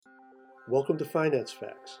Welcome to Finance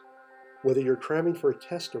Facts. Whether you're cramming for a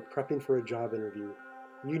test or prepping for a job interview,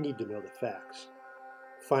 you need to know the facts.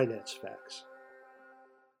 Finance Facts.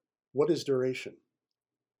 What is duration?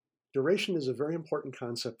 Duration is a very important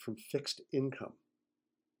concept from fixed income.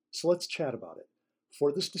 So let's chat about it.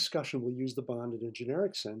 For this discussion, we'll use the bond in a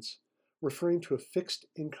generic sense, referring to a fixed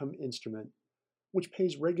income instrument which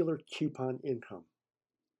pays regular coupon income.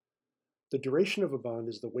 The duration of a bond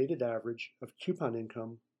is the weighted average of coupon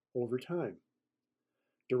income over time.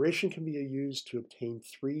 Duration can be used to obtain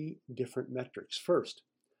three different metrics. First,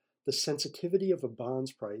 the sensitivity of a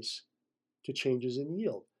bond's price to changes in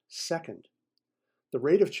yield. Second, the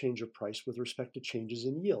rate of change of price with respect to changes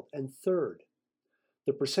in yield. And third,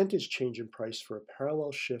 the percentage change in price for a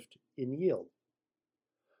parallel shift in yield.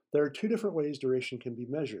 There are two different ways duration can be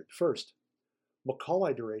measured. First,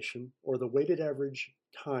 Macaulay duration, or the weighted average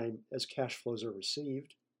time as cash flows are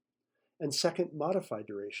received. And second, modified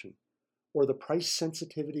duration, or the price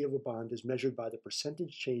sensitivity of a bond is measured by the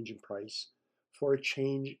percentage change in price for a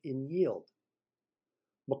change in yield.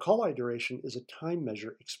 Macaulay duration is a time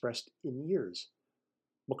measure expressed in years.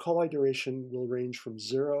 Macaulay duration will range from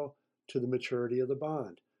 0 to the maturity of the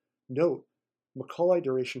bond. Note, Macaulay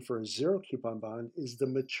duration for a zero coupon bond is the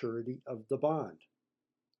maturity of the bond.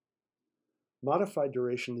 Modified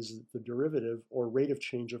duration is the derivative or rate of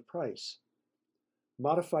change of price.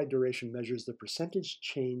 Modified duration measures the percentage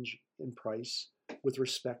change in price with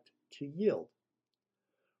respect to yield.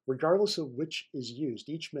 Regardless of which is used,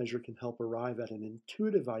 each measure can help arrive at an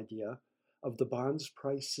intuitive idea of the bond's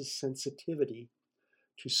price's sensitivity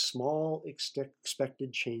to small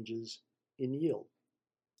expected changes in yield.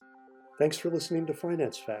 Thanks for listening to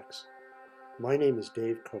Finance Facts. My name is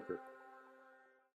Dave Coker.